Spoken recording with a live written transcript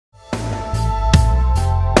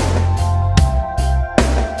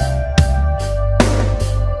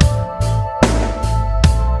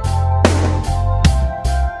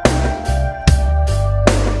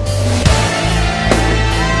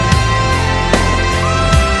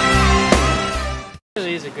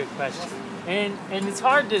good question. And it's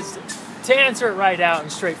hard to answer it right out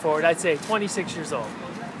and straightforward. I'd say 26 years old.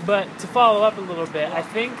 But to follow up a little bit, I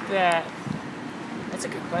think that's a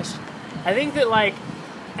good question. I think that like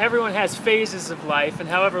everyone has phases of life, and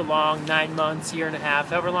however long, 9 months, year and a half,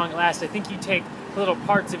 however long it lasts, I think you take little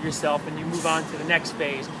parts of yourself and you move on to the next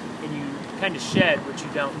phase and you kind of shed what you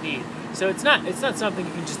don't need. So it's not something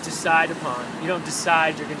you can just decide upon. You don't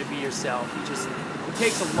decide you're going to be yourself. It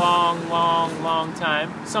takes a long, long, long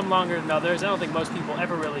time, some longer than others. I don't think most people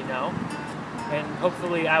ever really know. And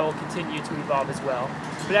hopefully I will continue to evolve as well.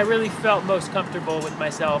 But I really felt most comfortable with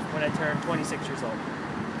myself when I turned 26 years old.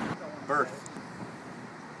 Birth.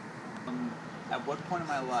 At what point in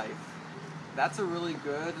my life? That's a really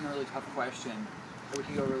good and a really tough question. We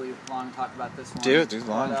could go really long and talk about this one. Dude,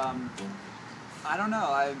 long. But, I don't know.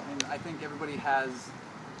 I think everybody has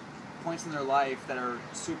points in their life that are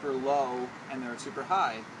super low and they're super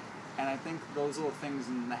high. And I think those little things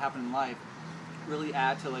that happen in life really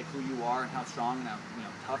add to like who you are and how strong and how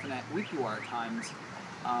tough and weak you are at times.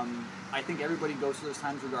 I think everybody goes through those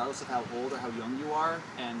times regardless of how old or how young you are.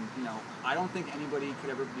 And I don't think anybody could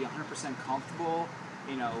ever be 100% comfortable,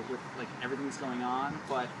 with like everything that's going on.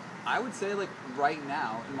 But I would say like right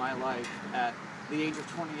now in my life at the age of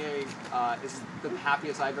 28 is the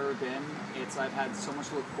happiest I've ever been. I've had so much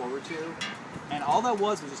to look forward to, and all that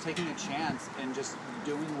was just taking a chance and just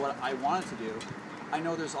doing what I wanted to do. I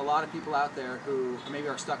know there's a lot of people out there who maybe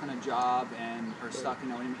are stuck in a job and are stuck,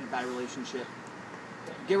 in a bad relationship.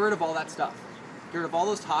 Get rid of all that stuff. Get rid of all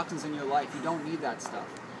those toxins in your life. You don't need that stuff.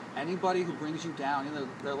 Anybody who brings you down in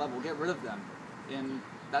their level, get rid of them. And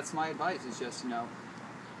that's my advice. Is just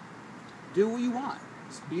do what you want.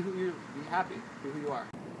 Just be happy. Be who you are.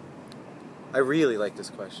 I really like this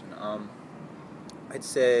question. I'd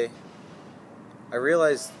say I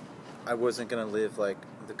realized I wasn't going to live like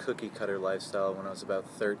the cookie cutter lifestyle when I was about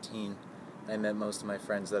 13. I met most of my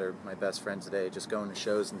friends that are my best friends today just going to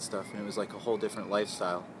shows and stuff, and it was like a whole different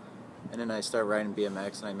lifestyle. And then I started riding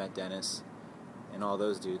BMX, and I met Dennis and all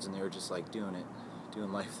those dudes, and they were just like doing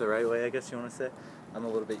life the right way, I guess you want to say. I'm a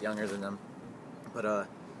little bit younger than them. But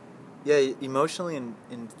yeah, emotionally and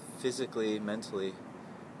physically, mentally,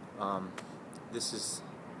 this is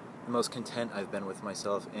the most content I've been with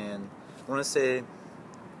myself. And I want to say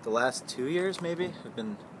the last 2 years maybe have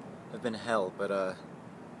been hell, but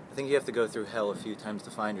I think you have to go through hell a few times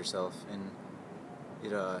to find yourself, and you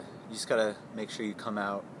just gotta make sure you come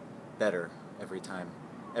out better every time.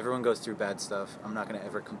 Everyone goes through bad stuff. I'm not gonna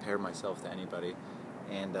ever compare myself to anybody,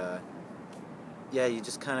 and yeah, you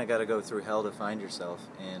just kind of gotta go through hell to find yourself,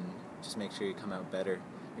 and just make sure you come out better.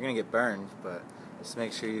 You're gonna get burned, but just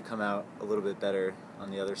make sure you come out a little bit better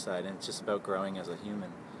on the other side. And it's just about growing as a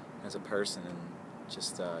human, as a person, and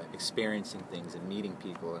just experiencing things and meeting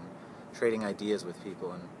people and trading ideas with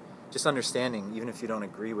people and just understanding, even if you don't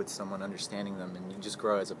agree with someone, understanding them, and you just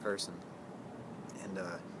grow as a person. And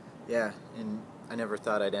yeah, and I never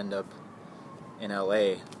thought I'd end up in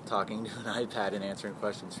LA talking to an iPad and answering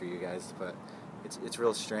questions for you guys, but it's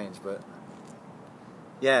real strange. But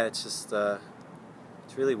yeah, it's just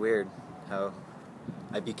it's really weird how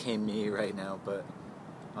I became me right now. But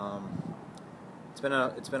it's been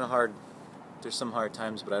a hard. There's some hard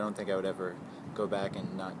times, but I don't think I would ever go back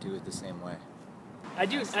and not do it the same way. I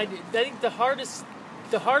think the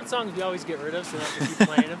hard songs we always get rid of, so we don't have to keep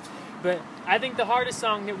playing them. But I think the hardest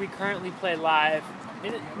song that we currently play live,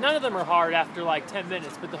 and none of them are hard after like 10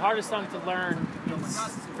 minutes, but the hardest song to learn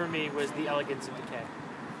for me was The Elegance of Decay.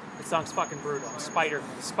 The song's fucking brutal.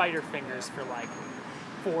 Spider fingers for like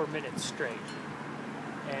 4 minutes straight.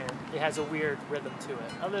 And it has a weird rhythm to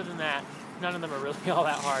it. Other than that, none of them are really all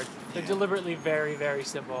that hard. They're deliberately very, very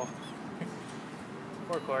simple.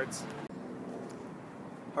 4 chords.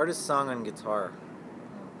 Hardest song on guitar.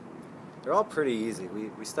 They're all pretty easy.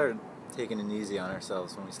 We started taking it easy on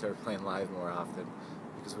ourselves when we started playing live more often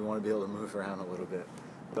because we want to be able to move around a little bit.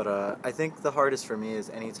 But I think the hardest for me is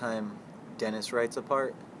anytime Dennis writes a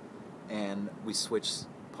part and we switch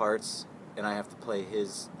parts and I have to play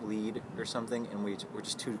his lead or something, and we're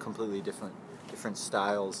just two completely different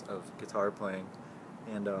styles of guitar playing.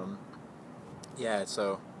 And yeah,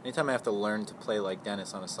 so anytime I have to learn to play like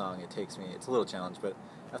Dennis on a song, it's a little challenge, but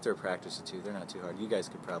after a practice or two, they're not too hard. You guys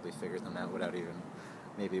could probably figure them out without even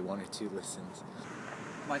maybe 1 or 2 listens.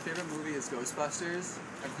 My favorite movie is Ghostbusters.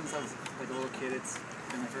 Ever since I was like a little kid, it's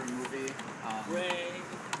been my favorite movie.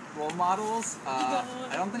 Role models.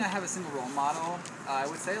 I don't think I have a single role model. I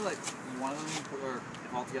would say like one of them, or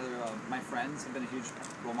altogether, my friends have been a huge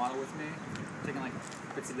role model with me. Taking like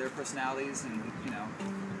bits of their personalities and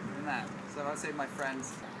doing that. So I would say my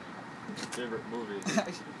friends. Favorite movie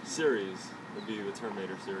series would be the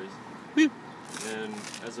Terminator series. And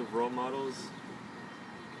as of role models,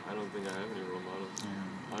 I don't think I have any role models,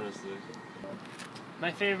 honestly.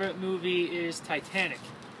 My favorite movie is Titanic.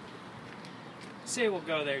 Say we'll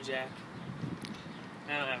go there, Jack.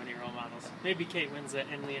 I don't have any role models. Maybe Kate Winslet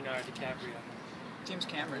and Leonardo DiCaprio. James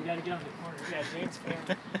We Cameron. gotta get on the corner. Yeah, James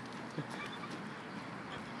Cameron.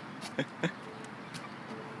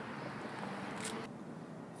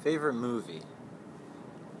 Favorite movie?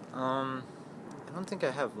 I don't think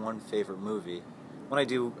I have one favorite movie. One I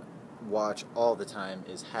do watch all the time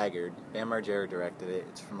is Haggard. Bam Margera directed it.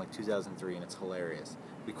 It's from like 2003 and it's hilarious.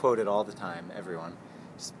 We quote it all the time, everyone.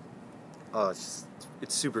 It's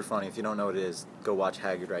super funny. If you don't know what it is, go watch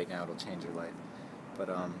Haggard right now. It'll change your life. But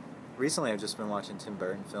recently I've just been watching Tim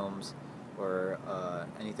Burton films or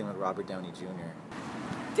anything with Robert Downey Jr.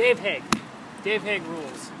 Dave Haig. Dave Haig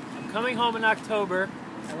rules. I'm coming home in October.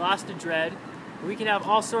 I lost a dread. We can have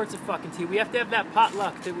all sorts of fucking tea. We have to have that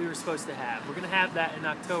potluck that we were supposed to have. We're going to have that in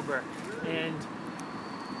October. And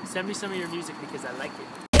send me some of your music because I like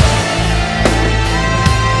it.